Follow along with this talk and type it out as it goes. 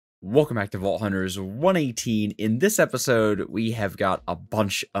Welcome back to Vault Hunters 118. In this episode, we have got a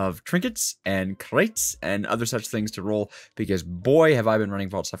bunch of trinkets and crates and other such things to roll because boy, have I been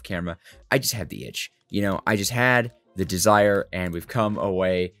running Vaults off camera. I just had the itch. You know, I just had the desire and we've come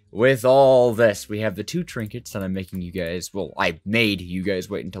away with all this. We have the 2 trinkets that I'm making you guys, well, I made you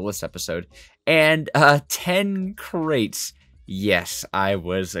guys wait until this episode, and 10 crates. Yes, I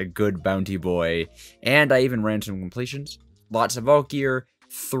was a good bounty boy, and I even ran some completions. Lots of vault gear.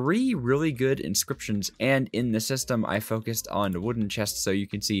 3 really good inscriptions, and in the system I focused on wooden chests, so you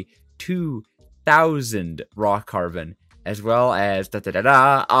can see 2,000 raw carbon, as well as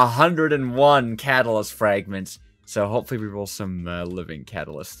 101 catalyst fragments. So hopefully we roll some living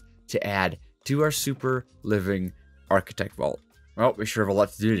catalyst to add to our super living architect vault. Well, we sure have a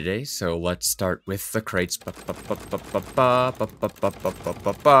lot to do today, so let's start with the crates.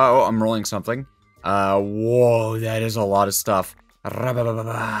 Oh, I'm rolling something. Whoa, that is a lot of stuff.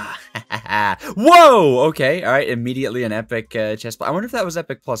 Whoa! Okay, alright, immediately an epic chest. I wonder if that was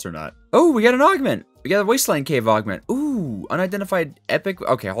epic plus or not. Oh, we got an augment! We got a wasteland cave augment. Ooh, unidentified epic.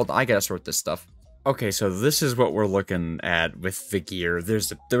 Okay, hold on, I gotta sort this stuff. Okay, so this is what we're looking at with the gear. There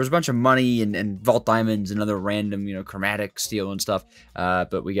was a bunch of money and vault diamonds and other random, you know, chromatic steel and stuff.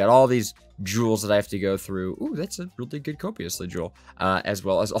 But we got all these jewels that I have to go through. Ooh, that's a really good copiously jewel. As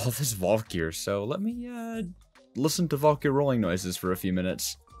well as all this vault gear. So let me listen to vault gear rolling noises for a few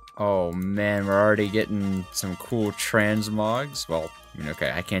minutes. Oh man, we're already getting some cool transmogs. Well, I mean,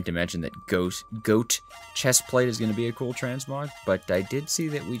 okay, I can't imagine that goat chestplate is going to be a cool transmog, but I did see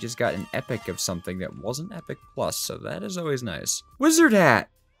that we just got an epic of something that wasn't epic plus, so that is always nice. Wizard hat!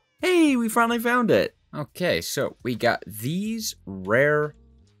 Hey, we finally found it! Okay, so we got these rare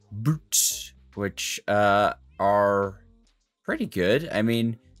boots, which are pretty good. I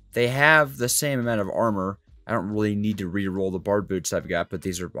mean, they have the same amount of armor. I don't really need to re-roll the bard boots I've got, but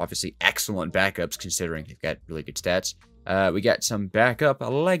these are obviously excellent backups considering they've got really good stats. We got some backup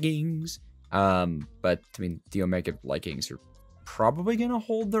leggings, but I mean, the Omega leggings are probably going to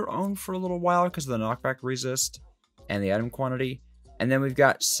hold their own for a little while because of the knockback resist and the item quantity. And then we've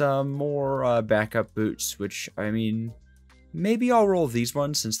got some more backup boots, which, I mean, maybe I'll roll these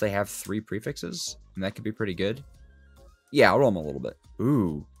ones since they have 3 prefixes, and that could be pretty good. Yeah, I'll roll them a little bit.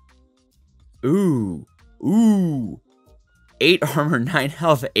 Ooh. Ooh. Ooh. 8 armor, 9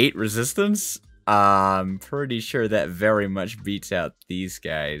 health, 8 resistance. I'm pretty sure that very much beats out these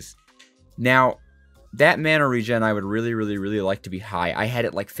guys. Now, that mana regen I would really like to be high. I had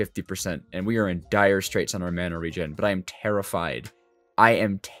it like 50%, and we are in dire straits on our mana regen, but I am terrified. I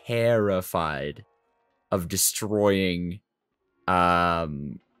am terrified of destroying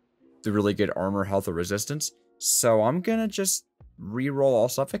the really good armor, health, or resistance. So I'm gonna just re-roll all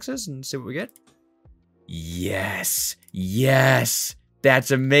suffixes and see what we get. Yes! Yes!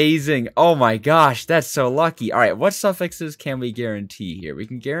 That's amazing. Oh my gosh, that's so lucky. All right, what suffixes can we guarantee here? We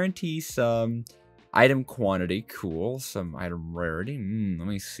can guarantee some item quantity. Cool. Some item rarity. Let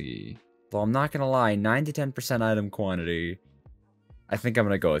me see. Well, I'm not going to lie. 9 to 10% item quantity. I think I'm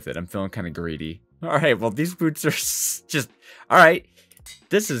going to go with it. I'm feeling kind of greedy. All right, well, these boots are just... All right.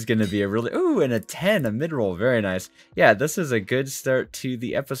 This is going to be a really... Ooh, and a 10, a mid-roll. Very nice. Yeah, this is a good start to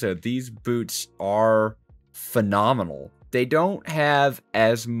the episode. These boots are phenomenal. They don't have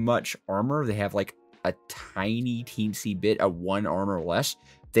as much armor. They have like a tiny teensy bit of 1 armor less.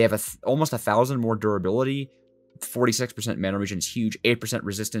 They have almost 1,000 more durability. 46% mana regen is huge. 8%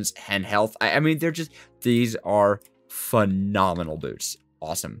 resistance and health. I mean, they're just... These are phenomenal boots.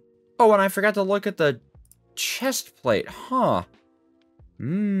 Awesome. Oh, and I forgot to look at the chest plate. Huh.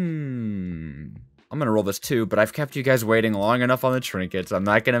 I'm going to roll this too, but I've kept you guys waiting long enough on the trinkets. I'm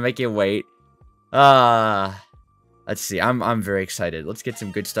not going to make you wait. Let's see. I'm very excited. Let's get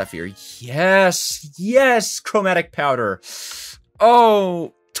some good stuff here. Yes! Yes! Chromatic powder.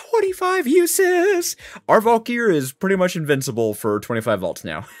 Oh, 25 uses! Our vault gear is pretty much invincible for 25 vaults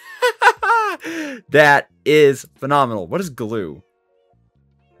now. That is phenomenal. What is glue?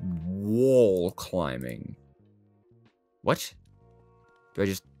 Wall climbing. What? Do I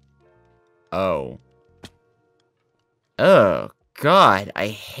just... Oh. Oh, God. I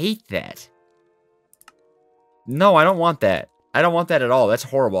hate that. No, I don't want that. I don't want that at all. That's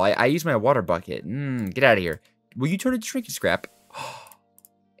horrible. I use my water bucket. Get out of here. Will you turn it to trinket scrap?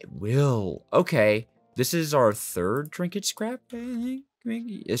 It will. Okay. This is our 3rd trinket scrap, I think.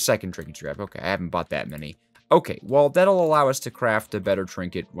 Maybe a 2nd trinket scrap. Okay, I haven't bought that many. Okay, well, that'll allow us to craft a better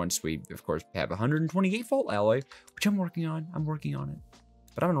trinket once we, of course, have 128 volt alloy, which I'm working on. I'm working on it.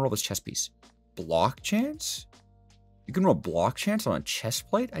 But I'm going to roll this chest piece. Block chance? You can roll block chance on a chest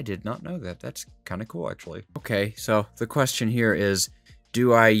plate? I did not know that. That's kind of cool, actually. Okay, so the question here is,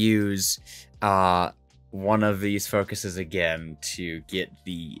 Do I use one of these focuses again to get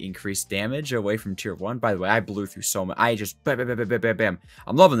the increased damage away from tier 1? By the way, I blew through so much. I just bam, bam, bam, bam, bam, bam.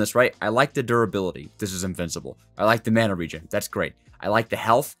 I'm loving this, right? I like the durability. This is invincible. I like the mana regen. That's great. I like the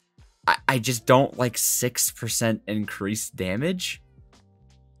health. I just don't like 6% increased damage.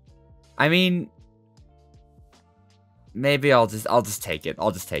 I mean, maybe I'll just take it.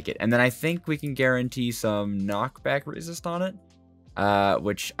 I'll just take it. And then I think we can guarantee some knockback resist on it,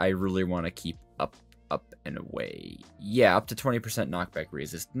 which I really want to keep up and away. Yeah, up to 20% knockback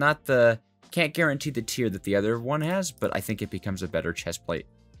resist. Not the, can't guarantee the tier that the other one has, but I think it becomes a better chest plate.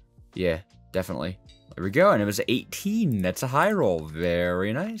 Yeah, definitely. There we go, and it was 18. That's a high roll.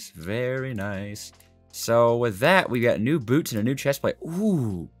 Very nice, very nice. So with that, we got new boots and a new chest plate.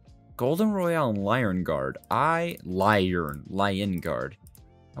 Ooh, Golden Royale and Lion Guard. Lion Guard.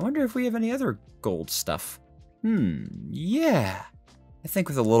 I wonder if we have any other gold stuff. Yeah. I think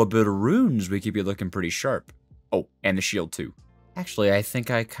with a little bit of runes, we could be looking pretty sharp. Oh, and the shield too. Actually, I think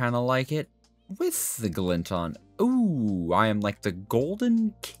I kind of like it with the glint on. Ooh, I am like the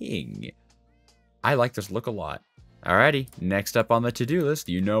Golden King. I like this look a lot. Alrighty, next up on the to-do list,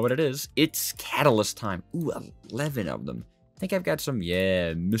 you know what it is. It's catalyst time. Ooh, 11 of them. I think I've got some,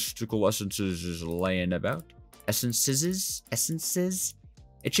 yeah, mystical essences laying about. Essences?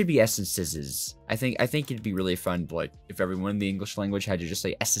 It should be essences. I think it'd be really fun, like, if everyone in the English language had to just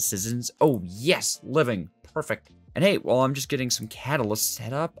say essences. Oh, yes, living. Perfect. And hey, while I'm just getting some catalysts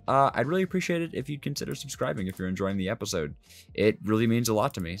set up, I'd really appreciate it if you'd consider subscribing if you're enjoying the episode. It really means a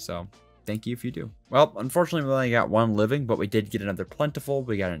lot to me, so thank you if you do. Well, unfortunately, we only got 1 living, but we did get another plentiful.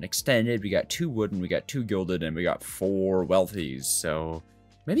 We got an extended, we got 2 wooden, we got 2 gilded, and we got 4 wealthies, so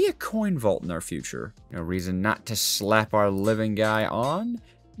maybe a coin vault in our future. No reason not to slap our living guy on.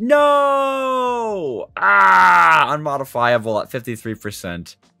 No! Unmodifiable at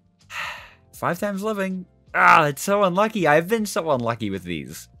 53%. 5 times living. It's so unlucky. I've been so unlucky with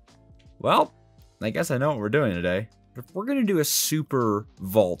these. Well, I guess I know what we're doing today. If we're going to do a super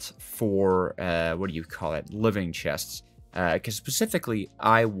vault for, what do you call it? Living chests. Because specifically,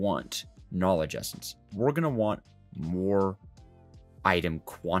 I want knowledge essence. We're going to want more item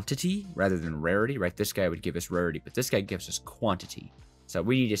quantity rather than rarity, right? This guy would give us rarity, but this guy gives us quantity. So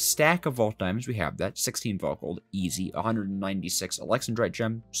we need a stack of vault diamonds. We have that. 16 vault gold, easy. 196 alexandrite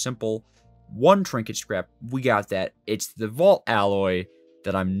gem, simple. 1 trinket scrap, we got that. It's the vault alloy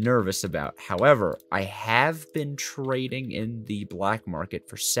that I'm nervous about. However, I have been trading in the black market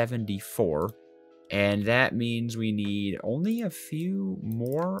for 74, and that means we need only a few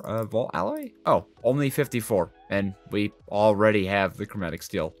more vault alloy. Oh, only 54, and we already have the chromatic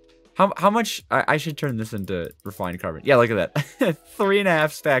steel. How much? I should turn this into refined carbon. Yeah, look at that.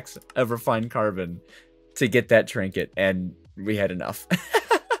 3.5 stacks of refined carbon to get that trinket, and we had enough.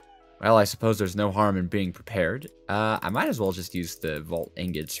 Well, I suppose there's no harm in being prepared. I might as well just use the vault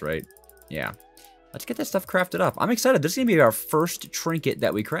ingots, right? Yeah. Let's get that stuff crafted up. I'm excited. This is going to be our first trinket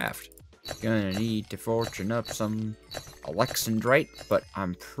that we craft. Gonna need to fortune up some alexandrite, but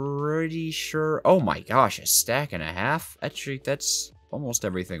I'm pretty sure... Oh my gosh, 1.5 stacks? Actually, that's almost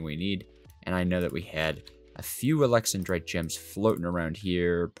everything we need. And I know that we had a few alexandrite gems floating around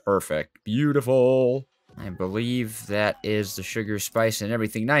here. Perfect. Beautiful. I believe that is the sugar, spice, and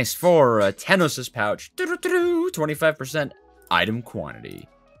everything nice for Tanos' pouch. 25% item quantity.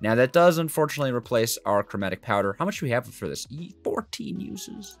 Now, that does unfortunately replace our chromatic powder. How much do we have for this? 14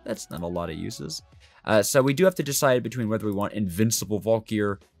 uses. That's not a lot of uses. So we do have to decide between whether we want invincible vault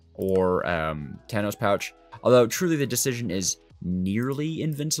gear or Tanos pouch. Although, truly, the decision is nearly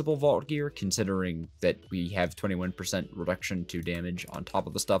invincible vault gear, considering that we have 21% reduction to damage on top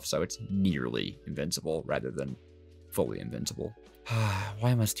of the stuff, so it's nearly invincible rather than fully invincible. Why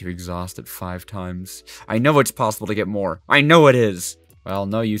am I still exhausted 5 times? I know it's possible to get more. I know it is! Well,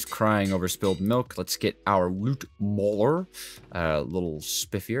 no use crying over spilled milk. Let's get our loot mauler a little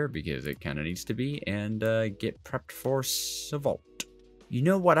spiffier, because it kind of needs to be, and get prepped for vault. You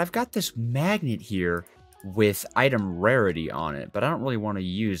know what? I've got this magnet here with item rarity on it, but I don't really want to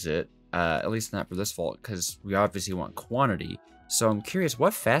use it, at least not for this vault, because we obviously want quantity. So I'm curious,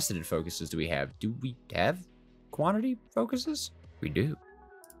 what faceted focuses do we have? Do we have quantity focuses? We do.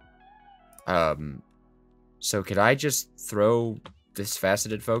 So could I just throw this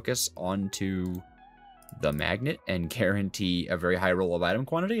faceted focus onto the magnet and guarantee a very high roll of item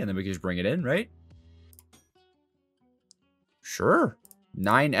quantity, and then we can just bring it in, right? Sure.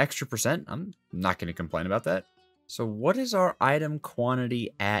 9 extra %. I'm not going to complain about that. So what is our item quantity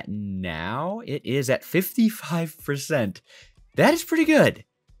at now? It is at 55%. That is pretty good.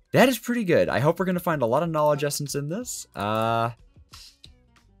 That is pretty good. I hope we're going to find a lot of knowledge essence in this.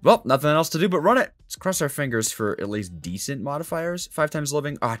 Well, nothing else to do but run it. Let's cross our fingers for at least decent modifiers. 5 times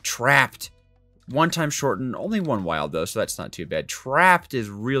living. Ah, trapped. 1 time shortened. Only 1 wild, though, so that's not too bad. Trapped is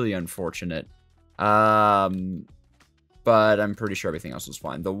really unfortunate. But I'm pretty sure everything else was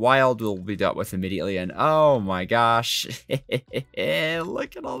fine. The wild will be dealt with immediately, and oh my gosh.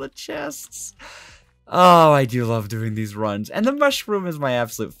 Look at all the chests. Oh, I do love doing these runs. And the mushroom is my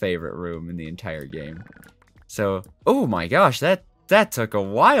absolute favorite room in the entire game. So, oh my gosh, that took a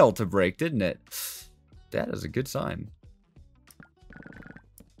while to break, didn't it? That is a good sign.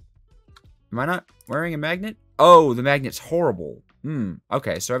 Am I not wearing a magnet? Oh, the magnet's horrible.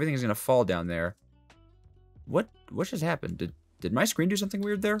 Okay, so everything's gonna fall down there. What just happened? Did my screen do something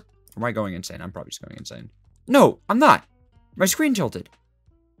weird there? Or am I going insane? I'm probably just going insane. No, I'm not. My screen tilted.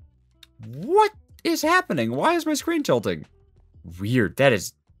 What is happening? Why is my screen tilting? Weird. That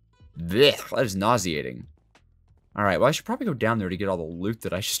is nauseating. All right, well, I should probably go down there to get all the loot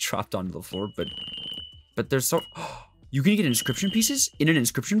that I just dropped onto the floor, but there's so... You can get inscription pieces in an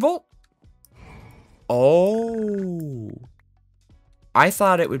inscription vault? Oh. I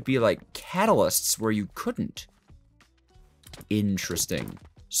thought it would be like catalysts where you couldn't. Interesting.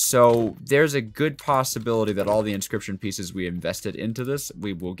 So there's a good possibility that all the inscription pieces we invested into this,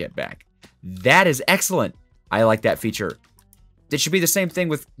 we will get back. That is excellent. I like that feature. It should be the same thing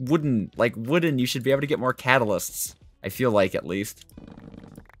with wooden. Like wooden, you should be able to get more catalysts. I feel like, at least.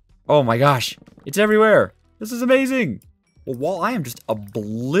 Oh my gosh. It's everywhere. This is amazing. Well, while I am just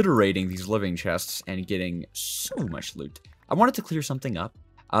obliterating these living chests and getting so much loot, I wanted to clear something up.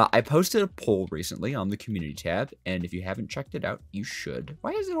 I posted a poll recently on the community tab, and if you haven't checked it out, you should.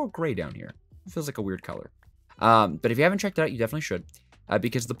 Why is it all gray down here? It feels like a weird color. But if you haven't checked it out, you definitely should.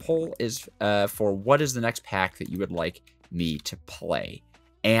 Because the poll is for what is the next pack that you would like me to play.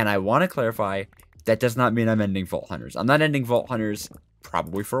 And I want to clarify, that does not mean I'm ending Vault Hunters. I'm not ending Vault Hunters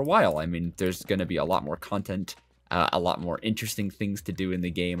probably for a while. I mean, there's going to be a lot more content, a lot more interesting things to do in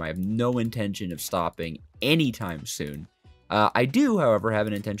the game. I have no intention of stopping anytime soon. I do, however, have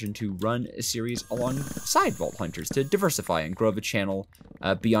an intention to run a series alongside Vault Hunters to diversify and grow the channel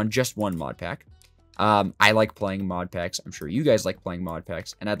beyond just one mod pack. I like playing mod packs. I'm sure you guys like playing mod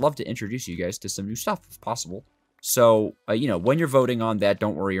packs, and I'd love to introduce you guys to some new stuff if possible. So, you know, when you're voting on that,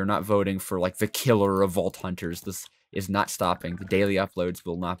 don't worry, you're not voting for, like, the killer of Vault Hunters. This is not stopping. The daily uploads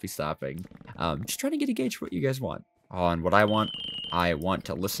will not be stopping. Just trying to get a gauge for what you guys want. Oh, and what I want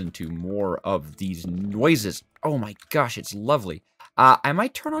to listen to more of these noises. Oh my gosh, it's lovely. I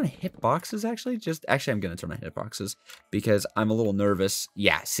might turn on hitboxes, actually. Actually, I'm going to turn on hitboxes because I'm a little nervous.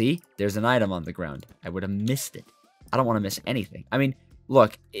 Yeah, see? There's an item on the ground. I would have missed it. I don't want to miss anything. I mean,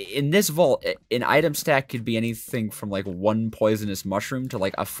 look, in this vault, an item stack could be anything from, like, 1 poisonous mushroom to,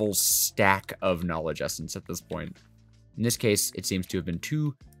 like, a full stack of knowledge essence at this point. In this case, it seems to have been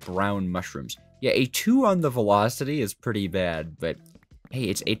 2 brown mushrooms. Yeah, a 2 on the velocity is pretty bad, but hey,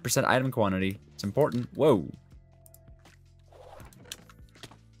 it's 8% item quantity. It's important. Whoa.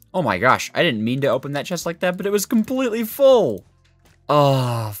 Oh my gosh, I didn't mean to open that chest like that, but it was completely full.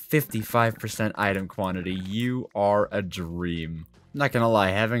 Oh, 55% item quantity. You are a dream. I'm not gonna lie,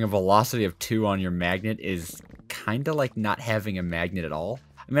 having a velocity of 2 on your magnet is kind of like not having a magnet at all.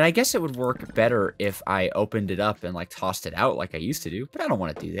 I mean, I guess it would work better if I opened it up and, like, tossed it out like I used to do, but I don't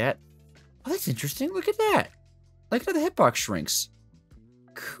want to do that. Oh, that's interesting. Look at that. Look at how the hitbox shrinks.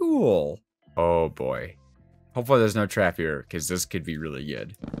 Cool. Oh, boy. Hopefully there's no trap here, because this could be really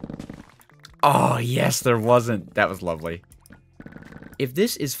good. Oh, yes, there wasn't. That was lovely. If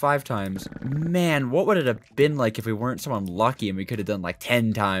this is 5 times, man, what would it have been like if we weren't so unlucky and we could have done, like,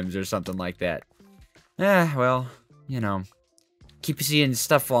 10 times or something like that? Well, you know. Keep seeing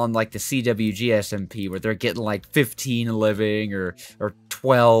stuff on, like, the CWGSMP where they're getting, like, 15 living or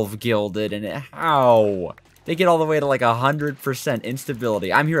 12 gilded, and how? They get all the way to, like, 100%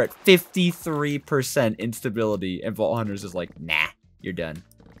 instability. I'm here at 53% instability, and Vault Hunters is like, nah, you're done.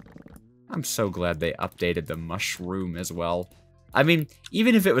 I'm so glad they updated the mushroom as well. I mean,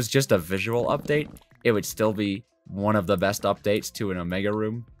 even if it was just a visual update, it would still be one of the best updates to an Omega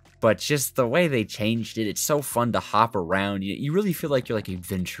room. But just the way they changed it, it's so fun to hop around. You really feel like you're, like,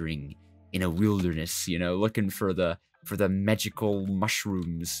 adventuring in a wilderness, you know, looking for the magical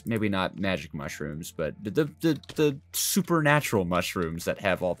mushrooms. Maybe not magic mushrooms, but the supernatural mushrooms that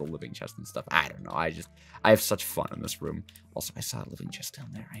have all the living chests and stuff. I don't know. I have such fun in this room. Also, I saw a living chest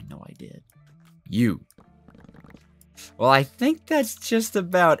down there. I know I did. You. Well, I think that's just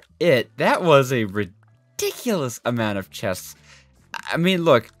about it. That was a ridiculous amount of chests. I mean,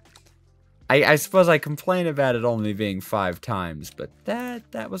 look. I suppose I complain about it only being 5 times, but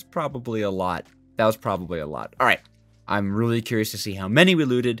that was probably a lot. That was probably a lot. All right, I'm really curious to see how many we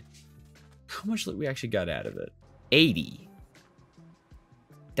looted. How much loot we actually got out of it? 80.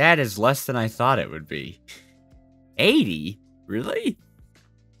 That is less than I thought it would be. 80? Really?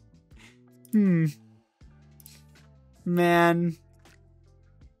 Man.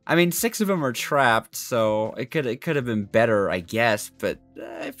 I mean, 6 of them are trapped, so it could have been better, I guess, but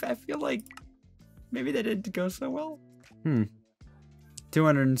I feel like maybe they didn't go so well.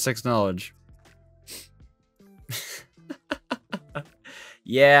 206 knowledge.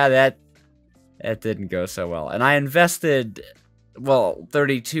 Yeah, that didn't go so well. And I invested, well,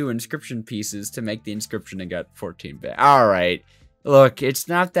 32 inscription pieces to make the inscription and got 14 back. Alright. Look, it's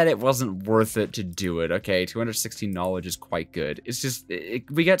not that it wasn't worth it to do it, okay? 216 knowledge is quite good. It's just,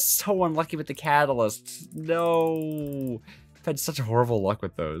 we got so unlucky with the catalysts. No. I've had such horrible luck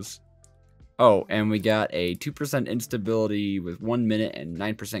with those. Oh, and we got a 2% instability with 1 minute and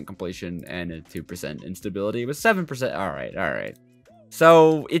 9% completion, and a 2% instability with 7%. Alright.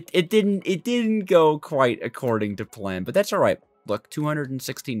 So, it didn't go quite according to plan, but that's alright. Look,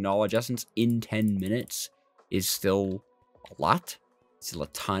 216 knowledge essence in 10 minutes is still a lot. Still a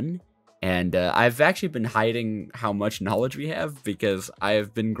ton. And I've actually been hiding how much knowledge we have because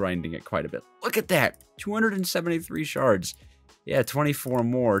I've been grinding it quite a bit. Look at that! 273 shards. Yeah, 24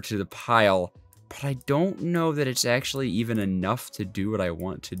 more to the pile. But I don't know that it's actually even enough to do what I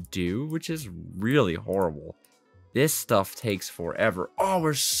want to do, which is really horrible. This stuff takes forever. Oh,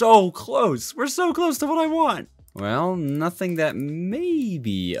 we're so close! We're so close to what I want! Well, nothing that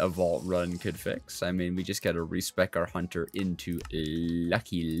maybe a vault run could fix. I mean, we just gotta respec our hunter into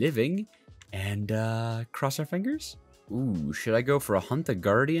lucky living and cross our fingers. Ooh, should I go for a hunt the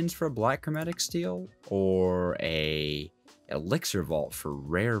guardians for a black chromatic steel or a elixir vault for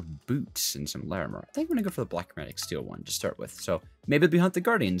rare boots and some Larimer? I think I'm gonna go for the black chromatic steel one to start with. So maybe it'll be hunt the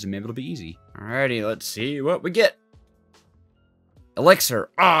guardians and maybe it'll be easy. Alrighty, let's see what we get. Elixir.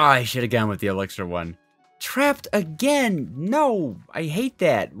 Ah, I should have gone with the elixir one. Trapped again! No! I hate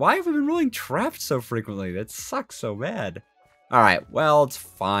that. Why have we been rolling trapped so frequently? That sucks so bad. Alright, well, it's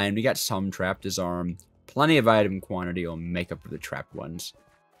fine. We got some trapped disarm. Plenty of item quantity will make up for the trapped ones.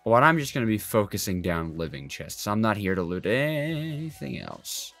 But I'm just going to be focusing down living chests. I'm not here to loot anything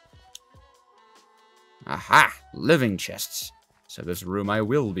else. Aha! Living chests. So this room I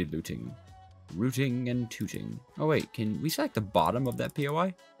will be looting. Rooting and tooting. Oh wait, can we select the bottom of that POI?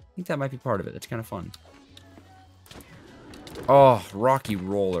 I think that might be part of it. That's kind of fun. Oh, rocky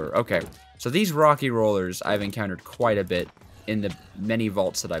roller. Okay, so these rocky rollers I've encountered quite a bit in the many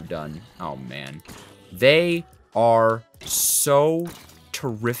vaults that I've done. Oh man, they are so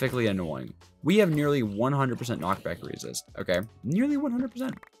terrifically annoying. We have nearly 100% knockback resist. Okay, nearly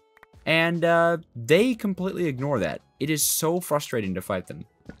 100%, and they completely ignore that. It is so frustrating to fight them.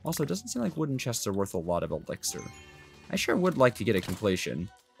 Also, it doesn't seem like wooden chests are worth a lot of elixir. I sure would like to get a completion.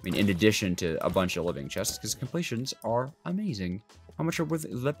 I mean, in addition to a bunch of living chests, because completions are amazing. How much are worth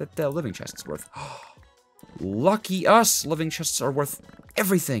the living chests worth? Lucky us! Living chests are worth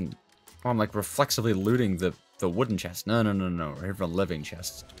everything. Oh, I'm like reflexively looting the wooden chest. No. We're here for living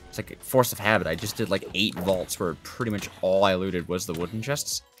chests. It's like a force of habit. I just did like 8 vaults where pretty much all I looted was the wooden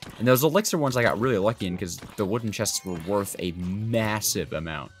chests. And those elixir ones I got really lucky in because the wooden chests were worth a massive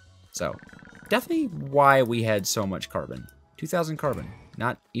amount. So, definitely why we had so much carbon. 2,000 carbon.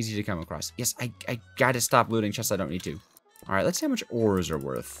 Not easy to come across. Yes, I gotta stop looting chests I don't need to. Alright, let's see how much ores are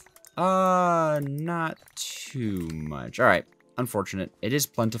worth. Not too much. Alright, unfortunate. It is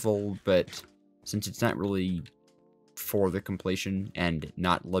plentiful, but since it's not really for the completion and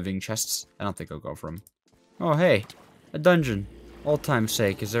not living chests, I don't think I'll go for them. Oh, hey, a dungeon. Old time's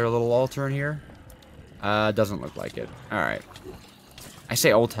sake, is there a little altar in here? Doesn't look like it. Alright. I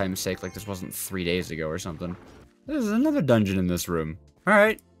say old time's sake like this wasn't 3 days ago or something. There's another dungeon in this room.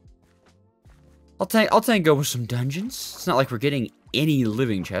 Alright. I'll take go with some dungeons. It's not like we're getting any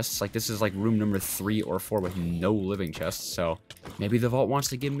living chests. Like, this is like room number 3 or 4 with no living chests, so maybe the vault wants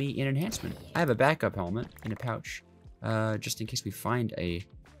to give me an enhancement. I have a backup helmet in a pouch, just in case we find a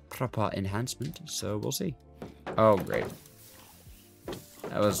proper enhancement, so we'll see. Oh, great.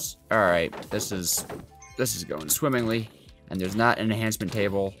 That was... Alright, this is going swimmingly, and there's not an enhancement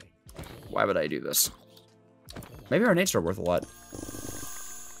table. Why would I do this? Maybe our nates are worth a lot.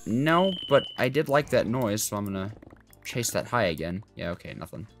 No, but I did like that noise, so I'm gonna chase that high again. Yeah, okay,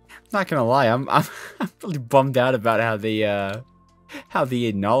 nothing. I'm not gonna lie, I'm really bummed out about how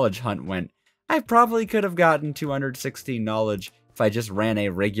the knowledge hunt went. I probably could have gotten 216 knowledge if I just ran a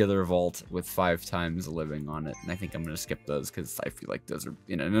regular vault with 5 times living on it. And I think I'm gonna skip those because I feel like those are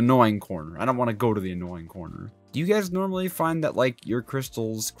in an annoying corner. I don't want to go to the annoying corner. Do you guys normally find that, like, your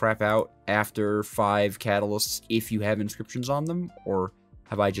crystals crap out after 5 catalysts if you have inscriptions on them? Or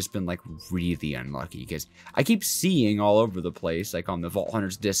have I just been, like, really unlucky? Because I keep seeing all over the place, like on the Vault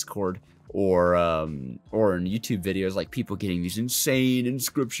Hunters Discord or in YouTube videos, like, people getting these insane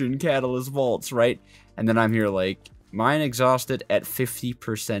inscription catalyst vaults, right? And then I'm here like, mine exhausted at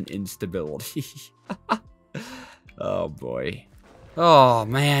 50% instability. Oh, boy. Oh,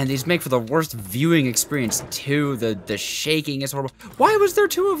 man, these make for the worst viewing experience, too. The shaking is horrible. Why was there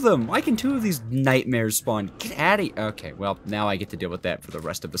 2 of them? Why can 2 of these nightmares spawn? Get out of here. Okay, well, now I get to deal with that for the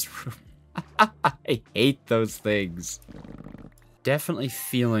rest of this room. I hate those things. Definitely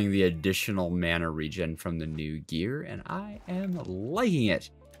feeling the additional mana regen from the new gear, and I am liking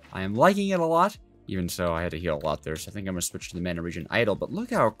it. I am liking it a lot. Even so, I had to heal a lot there, so I think I'm going to switch to the mana regen idle. But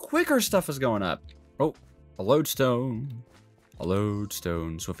look how quick our stuff is going up. Oh, a lodestone. A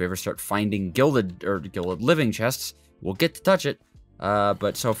lodestone. So if we ever start finding gilded living chests, we'll get to touch it.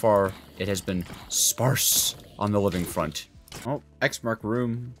 But so far, it has been sparse on the living front. Oh, X mark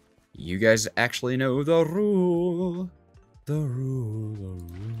room. You guys actually know the rule. The rule.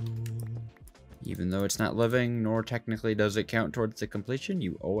 Even though it's not living, nor technically does it count towards the completion,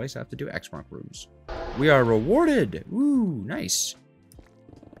 you always have to do X mark rooms. We are rewarded. Ooh, nice.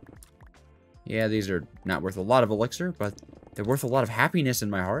 Yeah, these are not worth a lot of elixir, but they're worth a lot of happiness in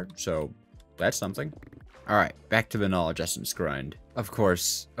my heart, so that's something. Alright, back to the knowledge essence grind. Of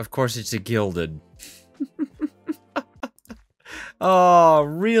course it's a gilded. Oh,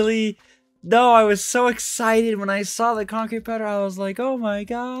 really? No, I was so excited when I saw the concrete powder. I was like, oh my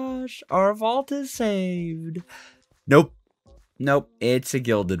gosh, our vault is saved. Nope. Nope, it's a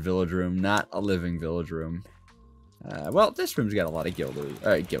gilded village room, not a living village room. Well, this room's got a lot of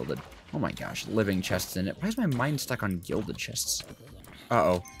gilded. Oh my gosh, living chests in it. Why is my mind stuck on gilded chests?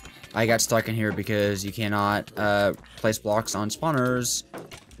 Uh-oh. I got stuck in here because you cannot place blocks on spawners.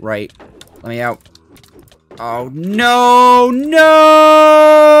 Right. Let me out. Oh, no!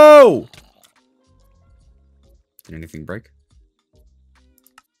 No! Did anything break?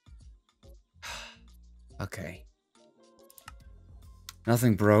 Okay.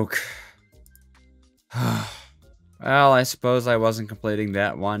 Nothing broke. Well, I suppose I wasn't completing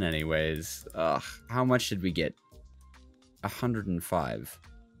that one anyways. Ugh, how much did we get? 105.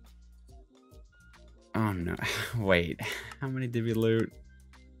 Oh no, wait, how many did we loot?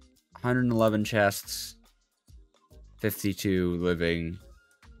 111 chests. 52 living.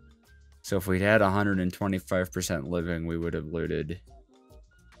 So if we'd had 125% living, we would have looted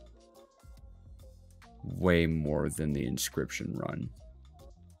way more than the inscription run.